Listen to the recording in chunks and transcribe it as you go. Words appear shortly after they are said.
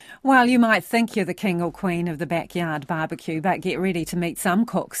Well, you might think you're the king or queen of the backyard barbecue, but get ready to meet some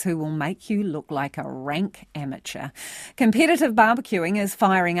cooks who will make you look like a rank amateur. Competitive barbecuing is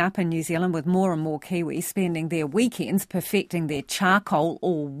firing up in New Zealand, with more and more Kiwis spending their weekends perfecting their charcoal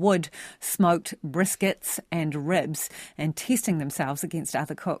or wood smoked briskets and ribs and testing themselves against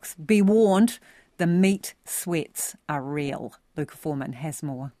other cooks. Be warned, the meat sweats are real. Luka Forman has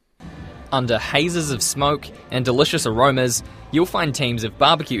more. Under hazes of smoke and delicious aromas, you'll find teams of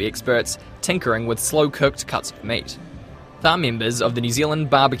barbecue experts tinkering with slow-cooked cuts of meat. They're members of the New Zealand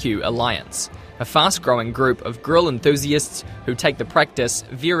Barbecue Alliance, a fast-growing group of grill enthusiasts who take the practice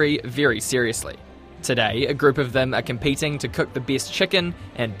very, very seriously. Today, a group of them are competing to cook the best chicken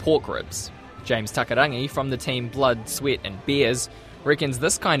and pork ribs. James Takarangi from the team Blood, Sweat and Beers reckons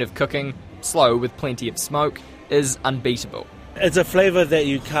this kind of cooking, slow with plenty of smoke, is unbeatable. It's a flavour that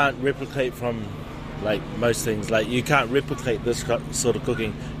you can't replicate from, like, most things. Like, you can't replicate this sort of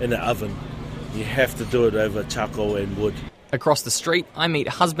cooking in the oven. You have to do it over charcoal and wood. Across the street, I meet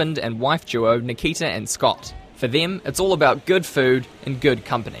husband and wife duo Nikita and Scott. For them, it's all about good food and good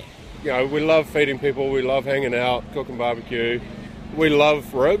company. You know, we love feeding people, we love hanging out, cooking barbecue. We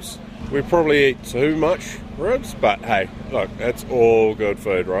love ribs. We probably eat too much ribs, but hey, look, it's all good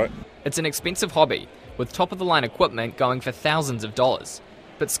food, right? It's an expensive hobby, with top-of-the-line equipment going for thousands of dollars.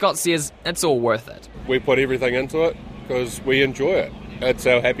 But Scott says it's all worth it. We put everything into it because we enjoy it. It's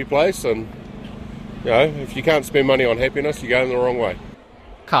our happy place, and you know, if you can't spend money on happiness, you're going the wrong way.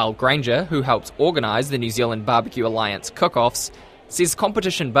 Carl Granger, who helps organise the New Zealand Barbecue Alliance cook-offs, says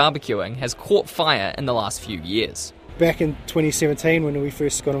competition barbecuing has caught fire in the last few years. Back in 2017, when we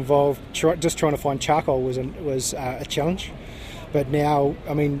first got involved, just trying to find charcoal was a challenge. But now,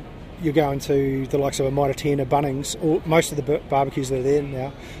 I mean, you're going to the likes of a Mitre 10 or Bunnings, or most of the barbecues that are there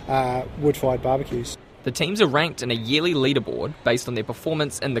now are wood-fired barbecues. The teams are ranked in a yearly leaderboard based on their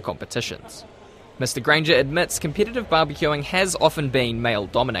performance in the competitions. Mr. Granger admits competitive barbecuing has often been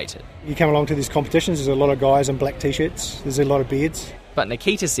male-dominated. You come along to these competitions, there's a lot of guys in black T-shirts, there's a lot of beards. But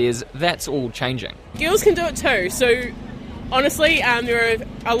Nikita says that's all changing. Girls can do it too, so honestly, there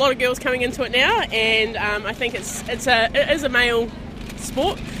are a lot of girls coming into it now, and I think it is a male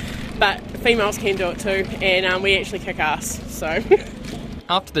sport. But females can do it too, and we actually kick ass, so.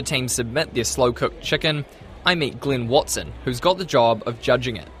 After the teams submit their slow-cooked chicken, I meet Glenn Watson, who's got the job of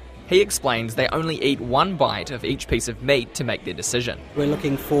judging it. He explains they only eat one bite of each piece of meat to make their decision. We're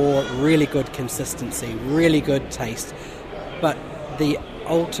looking for really good consistency, really good taste, but the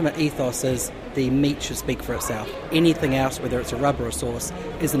ultimate ethos is the meat should speak for itself. Anything else, whether it's a rub or a sauce,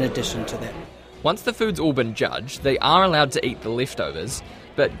 is an addition to that. Once the food's all been judged, they are allowed to eat the leftovers,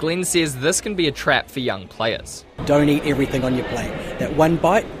 but Glenn says this can be a trap for young players. Don't eat everything on your plate. That one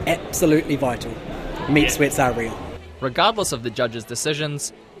bite, absolutely vital. Meat sweats are real. Regardless of the judges'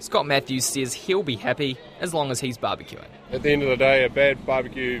 decisions, Scott Matthews says he'll be happy as long as he's barbecuing. At the end of the day, a bad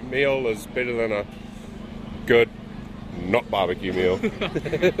barbecue meal is better than a good not barbecue meal.